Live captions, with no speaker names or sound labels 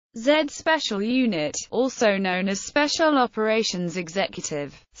Z Special Unit, also known as Special Operations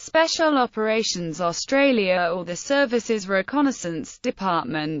Executive, Special Operations Australia or the Service's Reconnaissance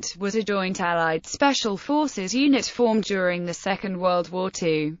Department, was a joint Allied Special Forces unit formed during the Second World War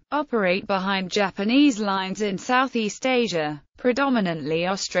to operate behind Japanese lines in Southeast Asia. Predominantly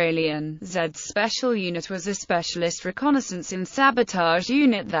Australian, Z's Special Unit was a specialist reconnaissance and sabotage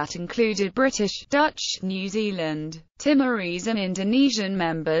unit that included British, Dutch, New Zealand, Timorese and Indonesian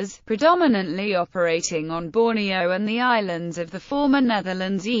members, predominantly operating on Borneo and the islands of the former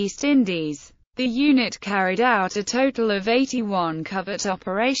Netherlands East Indies. The unit carried out a total of 81 covert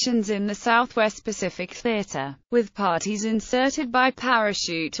operations in the Southwest Pacific Theater, with parties inserted by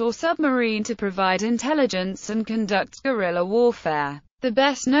parachute or submarine to provide intelligence and conduct guerrilla warfare. The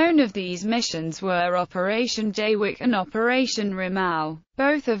best known of these missions were Operation Jaywick and Operation Rimau,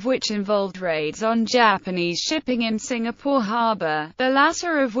 both of which involved raids on Japanese shipping in Singapore Harbor, the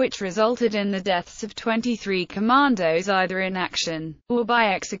latter of which resulted in the deaths of 23 commandos either in action, or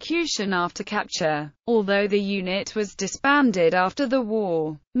by execution after capture. Although the unit was disbanded after the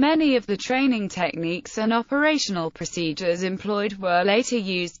war, many of the training techniques and operational procedures employed were later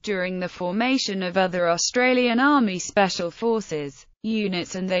used during the formation of other Australian Army Special Forces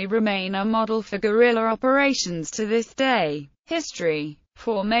units, and they remain a model for guerrilla operations to this day. History,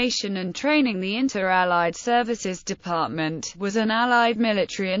 formation and training. The Inter-Allied Services Department was an Allied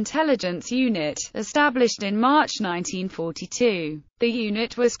military intelligence unit, established in March 1942. The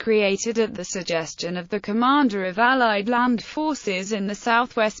unit was created at the suggestion of the commander of Allied land forces in the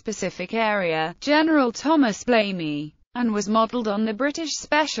Southwest Pacific area, General Thomas Blamey, and was modelled on the British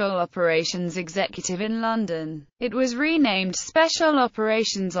Special Operations Executive in London. It was renamed Special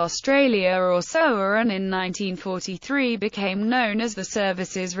Operations Australia or SOA and in 1943 became known as the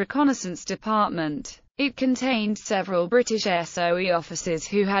Service's Reconnaissance Department. It contained several British SOE officers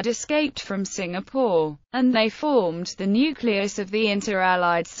who had escaped from Singapore, and they formed the nucleus of the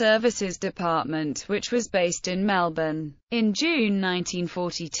Inter-Allied Services Department, which was based in Melbourne. In June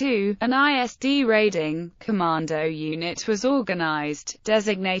 1942, an ISD raiding commando unit was organised,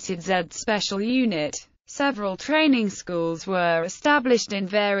 designated Z Special Unit. Several training schools were established in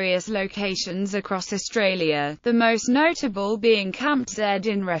various locations across Australia, the most notable being Camp Z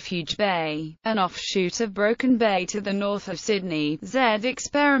in Refuge Bay, an offshoot of Broken Bay to the north of Sydney, Z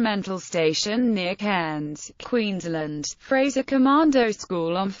Experimental Station near Cairns, Queensland, Fraser Commando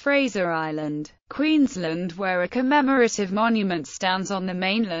School on Fraser Island, Queensland, where a commemorative monument stands on the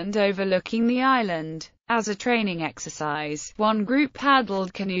mainland overlooking the island. As a training exercise, one group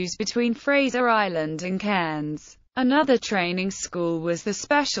paddled canoes between Fraser Island and Cairns. Another training school was the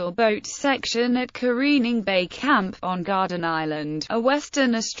Special Boat Section at Careening Bay Camp, on Garden Island,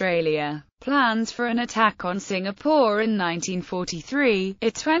 Western Australia. Plans for an attack on Singapore in 1943,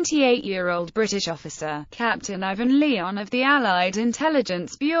 a 28-year-old British officer, Captain Ivan Leon of the Allied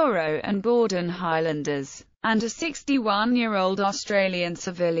Intelligence Bureau and Gordon Highlanders, and a 61-year-old Australian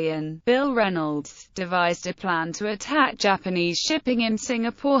civilian, Bill Reynolds, devised a plan to attack Japanese shipping in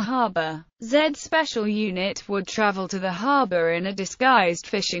Singapore Harbor. Z Special Unit would travel to the harbor in a disguised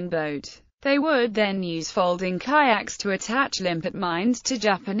fishing boat. They would then use folding kayaks to attach limpet mines to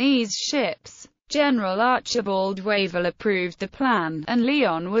Japanese ships. General Archibald Wavell approved the plan, and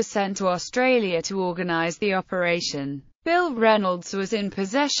Leon was sent to Australia to organize the operation. Bill Reynolds was in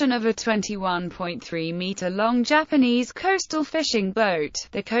possession of a 21.3-meter-long Japanese coastal fishing boat,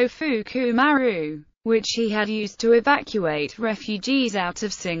 the Kofuku Maru, which he had used to evacuate refugees out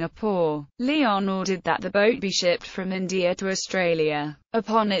of Singapore. Leon ordered that the boat be shipped from India to Australia.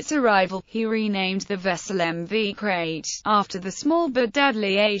 Upon its arrival, he renamed the vessel MV Crate, after the small but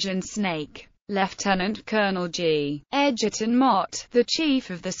deadly Asian snake. Lieutenant Colonel G. Edgerton Mott, the chief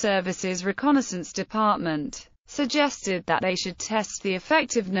of the service's reconnaissance department, suggested that they should test the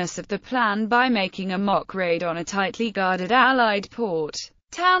effectiveness of the plan by making a mock raid on a tightly guarded Allied port.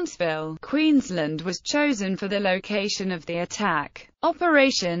 Townsville, Queensland was chosen for the location of the attack.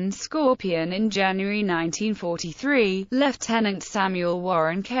 Operation Scorpion. In January 1943, Lieutenant Samuel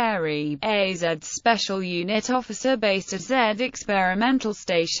Warren Carey, a Z Special Unit officer based at Z Experimental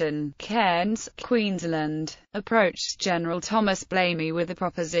Station, Cairns, Queensland, approached General Thomas Blamey with a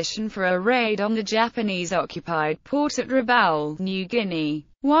proposition for a raid on the Japanese-occupied port at Rabaul, New Guinea.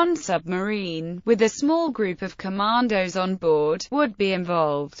 One submarine, with a small group of commandos on board, would be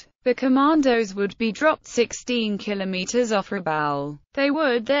involved. The commandos would be dropped 16 kilometers off Rabaul. They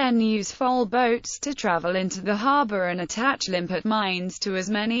would then use FOL boats to travel into the harbor and attach limpet mines to as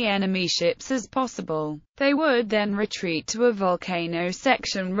many enemy ships as possible. They would then retreat to a volcano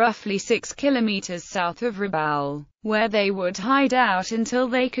section roughly 6 kilometers south of Rabaul, where they would hide out until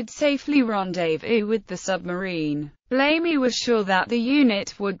they could safely rendezvous with the submarine. Blamey was sure that the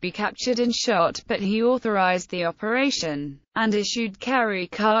unit would be captured and shot, but he authorized the operation, and issued Carey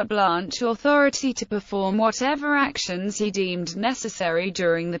carte blanche authority to perform whatever actions he deemed necessary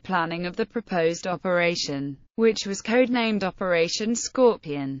during the planning of the proposed operation, which was codenamed Operation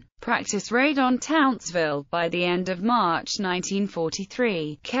Scorpion. Practice raid on Townsville. By the end of March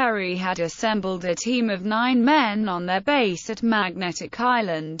 1943, Carey had assembled a team of 9 men on their base at Magnetic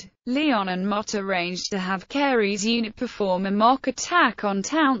Island. Leon and Mott arranged to have Carey's unit perform a mock attack on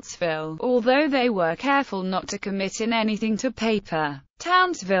Townsville, although they were careful not to commit in anything to paper.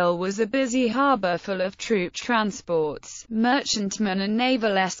 Townsville was a busy harbor full of troop transports, merchantmen and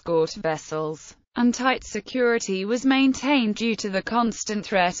naval escort vessels, and tight security was maintained due to the constant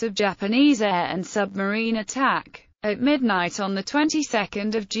threat of Japanese air and submarine attack. At midnight on the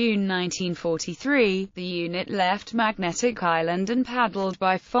 22nd of June 1943, the unit left Magnetic Island and paddled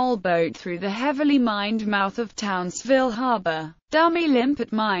by FOL boat through the heavily mined mouth of Townsville Harbor. Dummy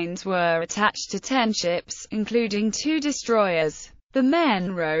limpet mines were attached to 10 ships, including 2 destroyers. The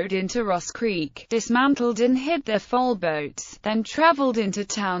men rowed into Ross Creek, dismantled and hid their FOL boats, then traveled into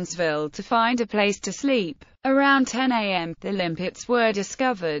Townsville to find a place to sleep. Around 10 a.m., the limpets were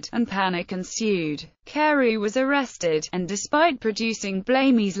discovered, and panic ensued. Carey was arrested, and despite producing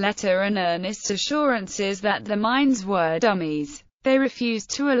Blamey's letter and earnest assurances that the mines were dummies, they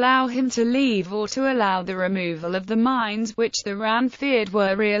refused to allow him to leave or to allow the removal of the mines, which the RAN feared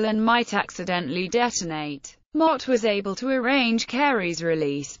were real and might accidentally detonate. Mott was able to arrange Carey's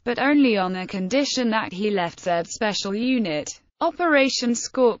release, but only on the condition that he left Zeb's special unit. Operation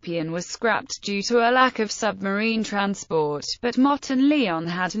Scorpion was scrapped due to a lack of submarine transport, but Mott and Leon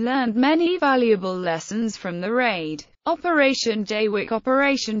had learned many valuable lessons from the raid. Operation Jaywick.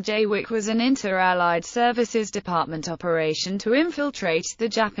 Operation Jaywick was an inter-Allied Services Department operation to infiltrate the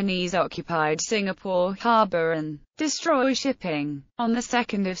Japanese-occupied Singapore harbor and destroy shipping. On the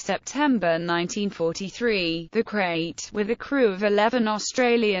 2nd of September 1943, the Crate, with a crew of 11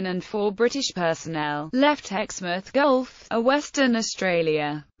 Australian and 4 British personnel, left Exmouth Gulf, Western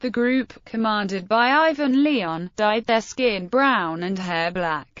Australia. The group, commanded by Ivan Leon, dyed their skin brown and hair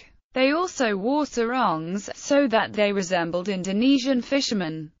black. They also wore sarongs, so that they resembled Indonesian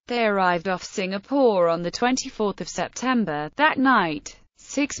fishermen. They arrived off Singapore on the 24th of September. That night,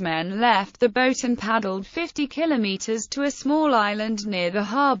 6 men left the boat and paddled 50 kilometers to a small island near the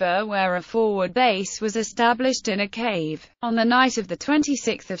harbor where a forward base was established in a cave. On the night of the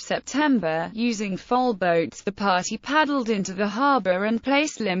 26th of September, using FOL boats, the party paddled into the harbor and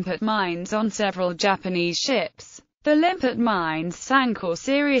placed limpet mines on several Japanese ships. The limpet mines sank or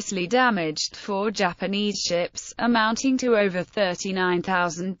seriously damaged 4 Japanese ships, amounting to over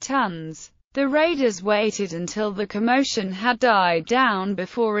 39,000 tons. The raiders waited until the commotion had died down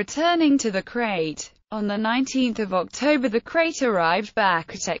before returning to the Crate. On the 19th of October, the Crate arrived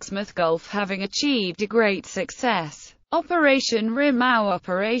back at Exmouth Gulf, having achieved a great success. Operation Rimau.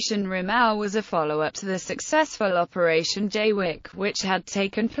 Operation Rimau was a follow-up to the successful Operation Jaywick, which had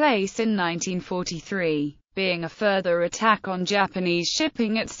taken place in 1943. Being a further attack on Japanese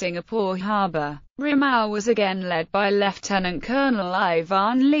shipping at Singapore Harbor. Rimau was again led by Lieutenant Colonel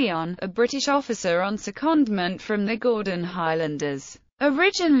Ivan Leon, a British officer on secondment from the Gordon Highlanders.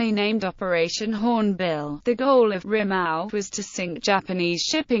 Originally named Operation Hornbill, the goal of Rimau was to sink Japanese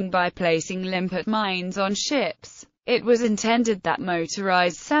shipping by placing limpet mines on ships. It was intended that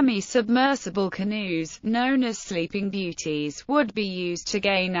motorized semi-submersible canoes, known as Sleeping Beauties, would be used to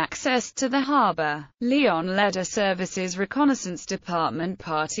gain access to the harbor. Leon led a services reconnaissance department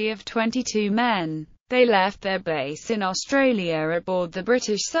party of 22 men. They left their base in Australia aboard the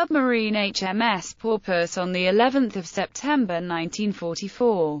British submarine HMS Porpoise on the 11th of September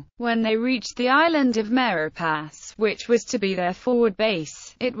 1944. When they reached the island of Maurepas, which was to be their forward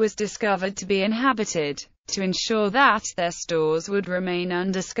base, it was discovered to be inhabited. To ensure that their stores would remain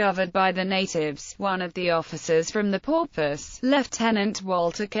undiscovered by the natives, one of the officers from the Porpoise, Lieutenant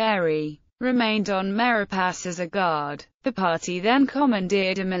Walter Carey, remained on Maurepas as a guard. The party then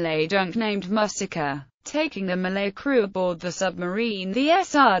commandeered a Malay junk named Mustika. Taking the Malay crew aboard the submarine, the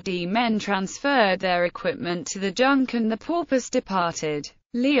SRD men transferred their equipment to the junk and the Porpoise departed.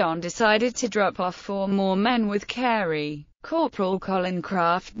 Leon decided to drop off 4 more men with Carey. Corporal Colin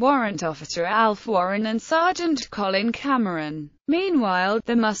Craft, Warrant Officer Alf Warren and Sergeant Colin Cameron. Meanwhile,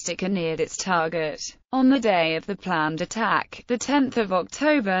 the Mustika neared its target. On the day of the planned attack, the 10th of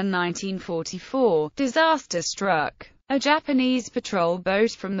October 1944, disaster struck. A Japanese patrol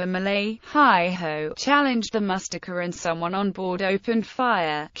boat from the Malay Hi-Ho challenged the Mustika and someone on board opened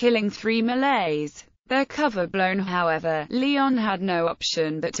fire, killing 3 Malays. Their cover blown, however, Leon had no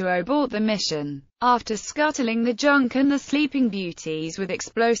option but to abort the mission. After scuttling the junk and the Sleeping Beauties with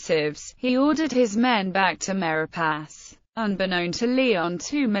explosives, he ordered his men back to Merapas. Unbeknown to Leon,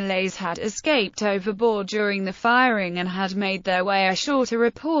 2 Malays had escaped overboard during the firing and had made their way ashore to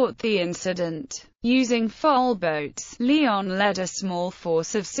report the incident. Using foul boats, Leon led a small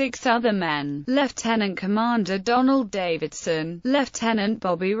force of 6 other men: Lieutenant Commander Donald Davidson, Lieutenant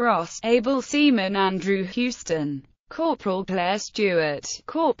Bobby Ross, able seaman Andrew Houston, Corporal Claire Stewart,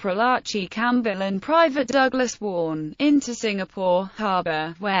 Corporal Archie Campbell and Private Douglas Warren, into Singapore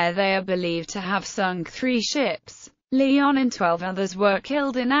Harbour, where they are believed to have sunk 3 ships. Leon and 12 others were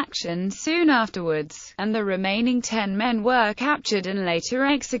killed in action soon afterwards, and the remaining 10 men were captured and later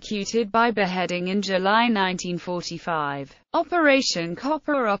executed by beheading in July 1945. Operation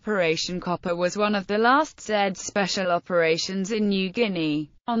Copper. Operation Copper was one of the last Z special operations in New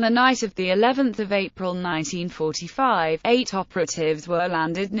Guinea. On the night of the 11th of April 1945, 8 operatives were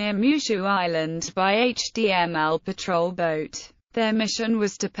landed near Mushu Island by HDML patrol boat. Their mission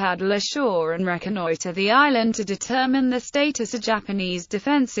was to paddle ashore and reconnoiter the island to determine the status of Japanese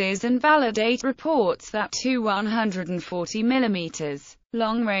defenses and validate reports that 2 140mm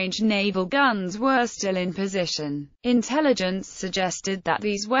long-range naval guns were still in position. Intelligence suggested that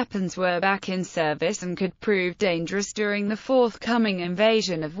these weapons were back in service and could prove dangerous during the forthcoming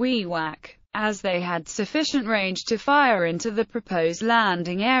invasion of Wewak, as they had sufficient range to fire into the proposed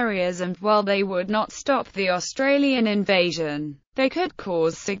landing areas, and while they would not stop the Australian invasion, they could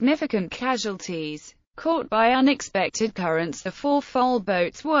cause significant casualties. Caught by unexpected currents, the 4 foul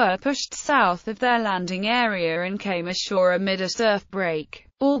boats were pushed south of their landing area and came ashore amid a surf break.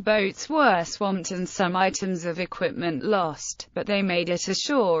 All boats were swamped and some items of equipment lost, but they made it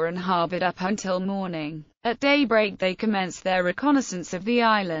ashore and harbored up until morning. At daybreak they commenced their reconnaissance of the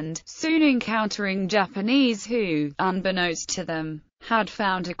island, soon encountering Japanese who, unbeknownst to them, had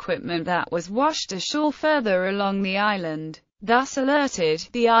found equipment that was washed ashore further along the island. Thus alerted,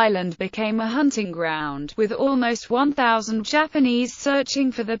 the island became a hunting ground, with almost 1,000 Japanese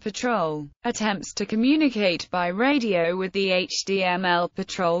searching for the patrol. Attempts to communicate by radio with the HDML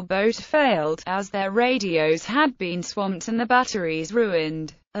patrol boat failed, as their radios had been swamped and the batteries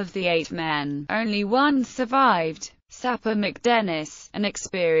ruined. Of the 8 men, only 1 survived. Sapper McDennis, an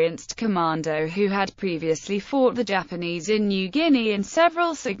experienced commando who had previously fought the Japanese in New Guinea in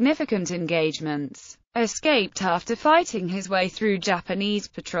several significant engagements, escaped after fighting his way through Japanese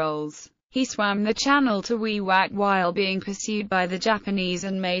patrols. He swam the channel to Wewak while being pursued by the Japanese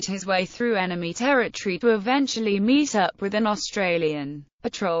and made his way through enemy territory to eventually meet up with an Australian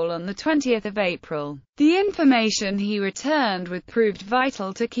patrol on the 20th of April. The information he returned with proved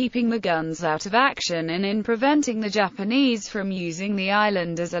vital to keeping the guns out of action and in preventing the Japanese from using the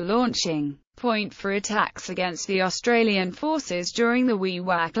island as a launching point for attacks against the Australian forces during the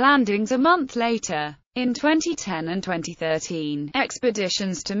Wewak landings a month later. In 2010 and 2013,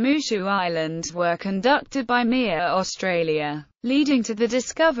 expeditions to Mushu Island were conducted by MIA Australia, leading to the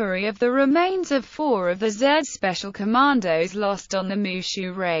discovery of the remains of 4 of the Z Special Commandos lost on the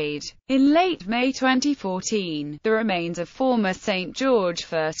Mushu raid. In late May 2014, the remains of former St. George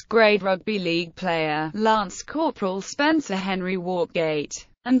first-grade rugby league player, Lance Corporal Spencer Henry Warpgate,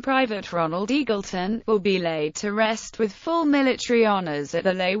 and Private Ronald Eagleton, will be laid to rest with full military honours at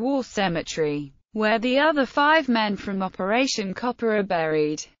the Leigh War Cemetery, where the other 5 men from Operation Copper are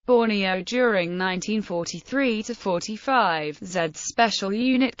buried. Borneo. During 1943–45, Z's Special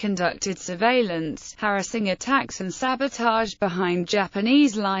Unit conducted surveillance, harassing attacks and sabotage behind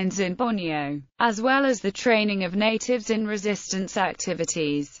Japanese lines in Borneo, as well as the training of natives in resistance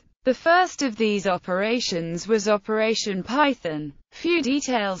activities. The first of these operations was Operation Python. Few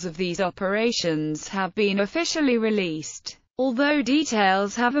details of these operations have been officially released, although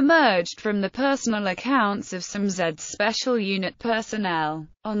details have emerged from the personal accounts of some Z Special Unit personnel.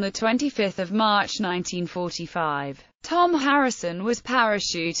 On the 25th of March 1945, Tom Harrison was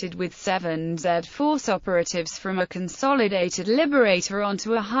parachuted with 7 Z Force operatives from a consolidated Liberator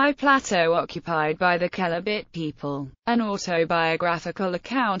onto a high plateau occupied by the Kelabit people. An autobiographical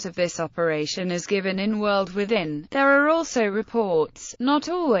account of this operation is given in World Within. There are also reports, not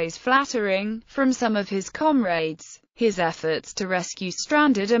always flattering, from some of his comrades. His efforts to rescue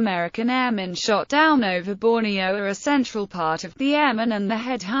stranded American airmen shot down over Borneo are a central part of The Airmen and the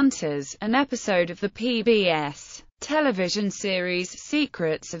Headhunters, an episode of the PBS television series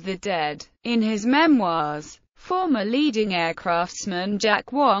Secrets of the Dead. In his memoirs, former leading aircraftsman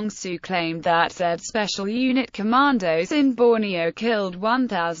Jack Wong-Soo claimed that Z Special Unit commandos in Borneo killed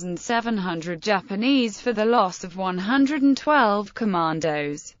 1,700 Japanese for the loss of 112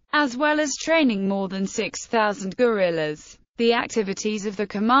 commandos, as well as training more than 6,000 guerrillas. The activities of the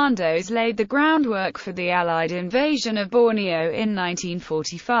commandos laid the groundwork for the Allied invasion of Borneo in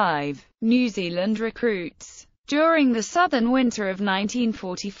 1945. New Zealand recruits. During the southern winter of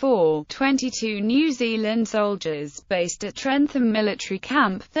 1944, 22 New Zealand soldiers, based at Trentham Military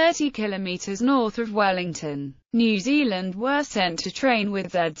Camp, 30 kilometres north of Wellington, New Zealand, were sent to train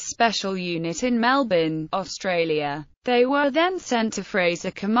with Z's Special Unit in Melbourne, Australia. They were then sent to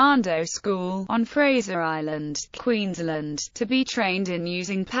Fraser Commando School, on Fraser Island, Queensland, to be trained in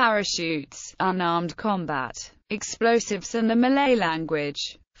using parachutes, unarmed combat, explosives and the Malay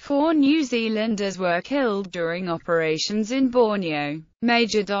language. 4 New Zealanders were killed during operations in Borneo.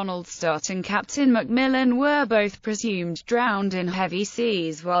 Major Donald Stott and Captain Macmillan were both presumed drowned in heavy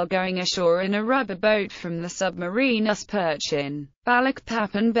seas while going ashore in a rubber boat from the submarine Perch in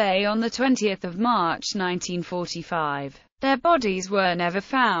Balikpapan Bay on 20 March 1945. Their bodies were never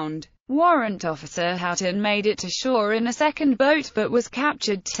found. Warrant Officer Houghton made it to shore in a second boat but was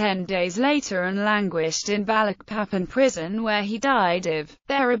captured 10 days later and languished in Balikpapan prison where he died of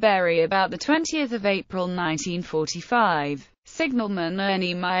beriberi about 20 April 1945. Signalman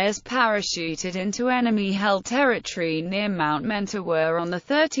Ernie Myers parachuted into enemy-held territory near Mount Mentawai on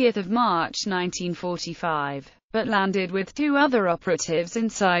 30 March 1945, but landed with 2 other operatives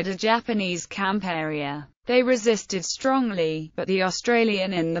inside a Japanese camp area. They resisted strongly, but the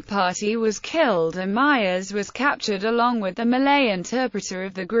Australian in the party was killed and Myers was captured along with the Malay interpreter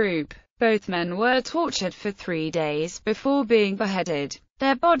of the group. Both men were tortured for 3 days before being beheaded.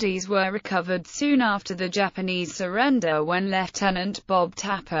 Their bodies were recovered soon after the Japanese surrender when Lieutenant Bob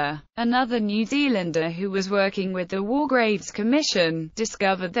Tapper, another New Zealander who was working with the War Graves Commission,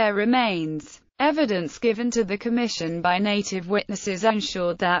 discovered their remains. Evidence given to the commission by native witnesses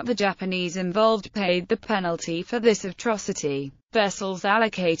ensured that the Japanese involved paid the penalty for this atrocity. Vessels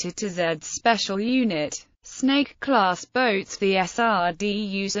allocated to Z's Special Unit. Snake-class boats. The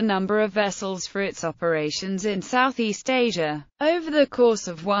SRD used a number of vessels for its operations in Southeast Asia. Over the course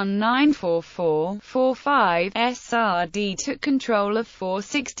of 1944-45, SRD took control of 4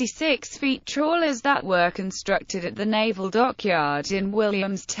 66-feet trawlers that were constructed at the Naval Dockyard in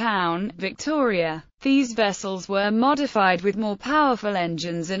Williamstown, Victoria. These vessels were modified with more powerful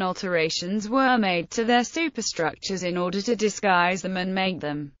engines and alterations were made to their superstructures in order to disguise them and make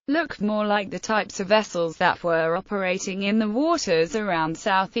them look more like the types of vessels that were operating in the waters around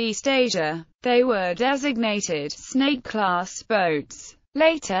Southeast Asia. They were designated Snake-class boats.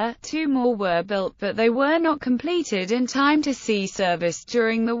 Later, 2 more were built but they were not completed in time to see service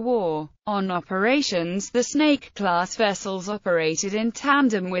during the war. On operations, the Snake-class vessels operated in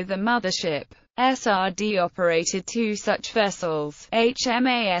tandem with the mothership. SRD operated 2 such vessels,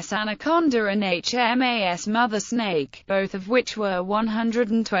 HMAS Anaconda and HMAS Mother Snake, both of which were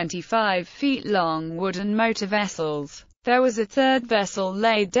 125 feet long wooden motor vessels. There was a third vessel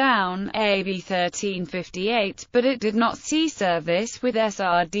laid down, AB 1358, but it did not see service with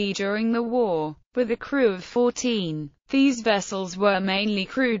SRD during the war. With a crew of 14, these vessels were mainly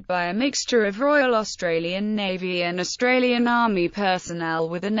crewed by a mixture of Royal Australian Navy and Australian Army personnel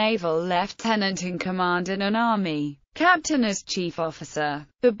with a naval lieutenant in command and an Army captain as chief officer.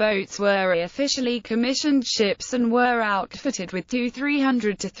 The boats were officially commissioned ships and were outfitted with 2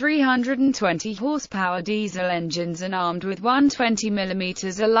 300 to 320 horsepower diesel engines and armed with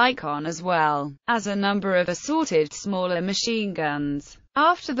 120mm Olicon as well as a number of assorted smaller machine guns.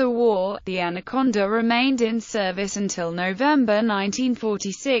 After the war, the Anaconda remained in service until November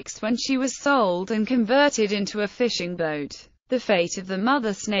 1946 when she was sold and converted into a fishing boat. The fate of the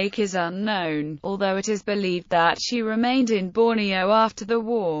Mother Snake is unknown, although it is believed that she remained in Borneo after the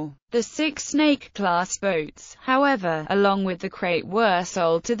war. The 6 Snake-class boats, however, along with the Crate were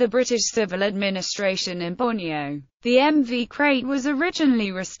sold to the British Civil Administration in Borneo. The MV Crate was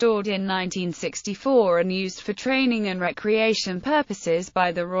originally restored in 1964 and used for training and recreation purposes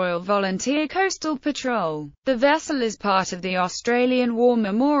by the Royal Volunteer Coastal Patrol. The vessel is part of the Australian War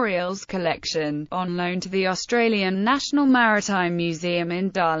Memorials collection, on loan to the Australian National Maritime Museum in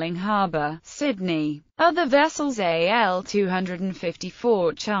Darling Harbour, Sydney. Other vessels: AL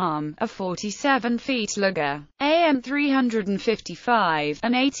 254 Charm, a 47-feet lugger, AM 355,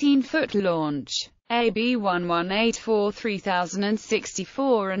 an 18-foot launch, AB 1184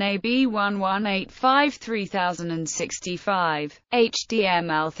 3064 and AB 1185 3065,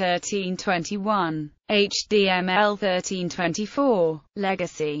 HDML 1321, HDML 1324,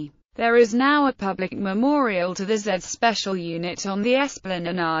 Legacy. There is now a public memorial to the Z Special Unit on the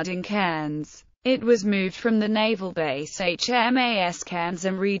Esplanade in Cairns. It was moved from the naval base HMAS Cairns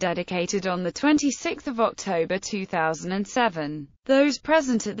and rededicated on 26 October 2007. Those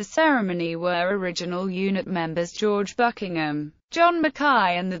present at the ceremony were original unit members George Buckingham, John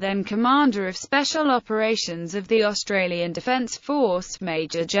Mackay and the then Commander of Special Operations of the Australian Defence Force,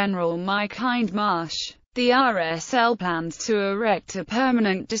 Major General Mike Hindmarsh. The RSL plans to erect a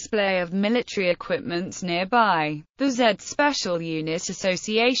permanent display of military equipment nearby. The Z Special Unit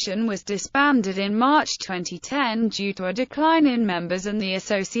Association was disbanded in March 2010 due to a decline in members, and the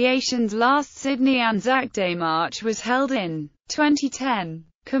association's last Sydney Anzac Day march was held in 2010.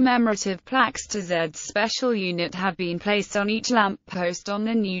 Commemorative plaques to Z's Special Unit have been placed on each lamppost on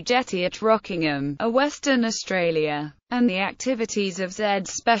the new jetty at Rockingham, Western Australia, and the activities of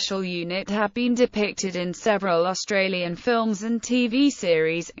Z's Special Unit have been depicted in several Australian films and TV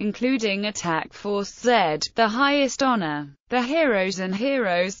series, including Attack Force Z, The Highest Honour, The Heroes and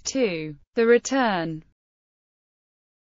Heroes 2, The Return.